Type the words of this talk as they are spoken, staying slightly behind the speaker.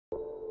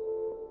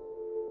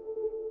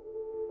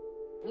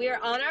We're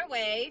on our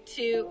way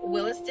to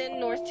Williston,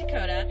 North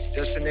Dakota.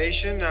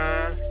 Destination,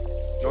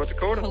 North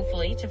Dakota.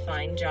 Hopefully to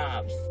find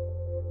jobs.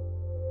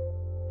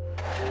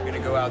 We're gonna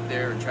go out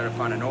there and try to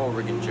find an oil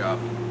rigging job.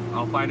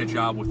 I'll find a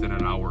job within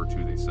an hour or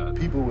two, they said.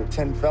 People with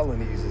 10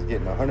 felonies is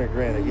getting 100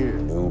 grand a year.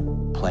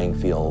 New playing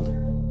field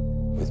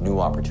with new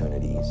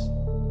opportunities.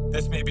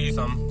 This may be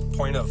some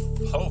point of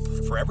hope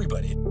for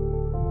everybody.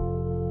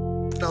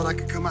 Thought I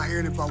could come out here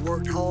and if I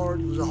worked hard,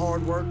 was a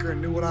hard worker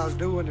and knew what I was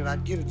doing, that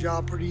I'd get a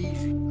job pretty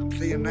easy. I'm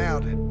seeing now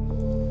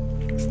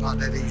that it's not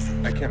that easy.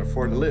 I can't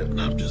afford to live.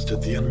 And I'm just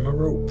at the end of my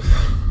rope.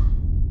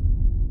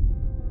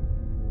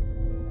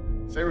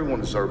 Everyone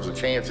deserves a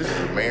chance. This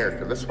is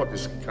America. That's what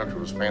this country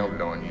was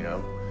founded on, you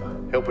know.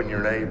 Helping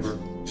your neighbor,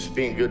 just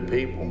being good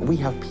people. We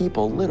have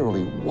people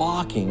literally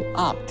walking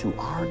up to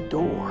our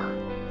door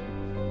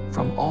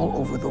from all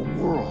over the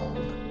world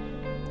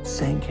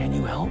saying, "Can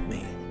you help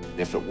me?"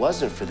 If it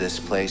wasn't for this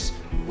place,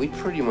 we'd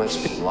pretty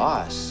much be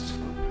lost.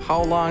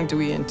 How long do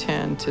we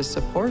intend to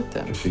support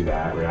them? I see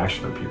that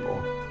reaction of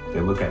people. They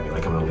look at me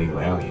like I'm an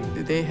illegal alien.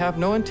 They have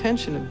no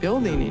intention of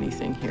building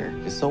anything here.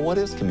 So what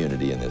is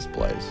community in this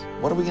place?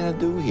 What are we gonna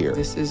do here?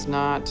 This is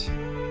not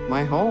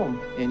my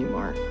home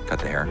anymore. Cut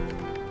the hair.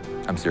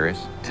 I'm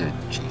serious. Did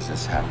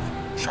Jesus have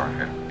short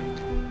hair?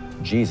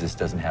 Jesus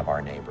doesn't have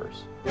our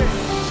neighbors.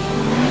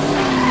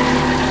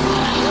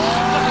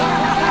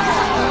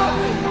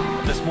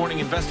 This morning,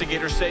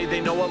 investigators say they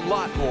know a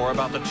lot more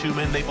about the two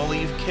men they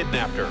believe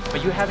kidnapped her.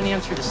 But you haven't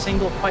answered a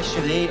single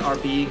question. They are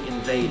being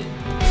invaded.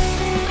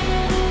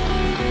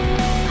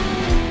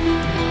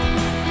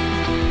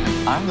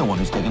 I'm the one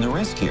who's taking the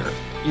risk here.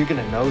 You're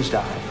gonna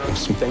nosedive. There's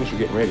some things are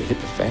getting ready to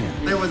hit the fan.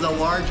 There was a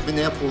large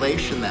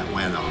manipulation that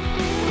went on.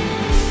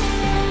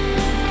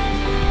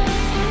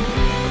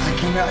 I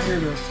came out here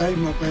to save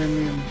my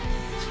family and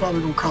it's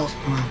probably gonna cost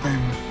me my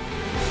family.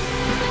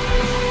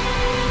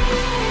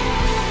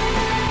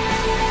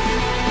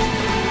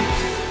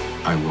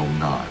 I will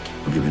not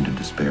give in to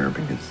despair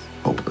because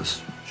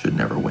hopeless should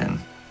never win,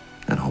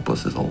 and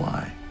hopeless is a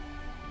lie.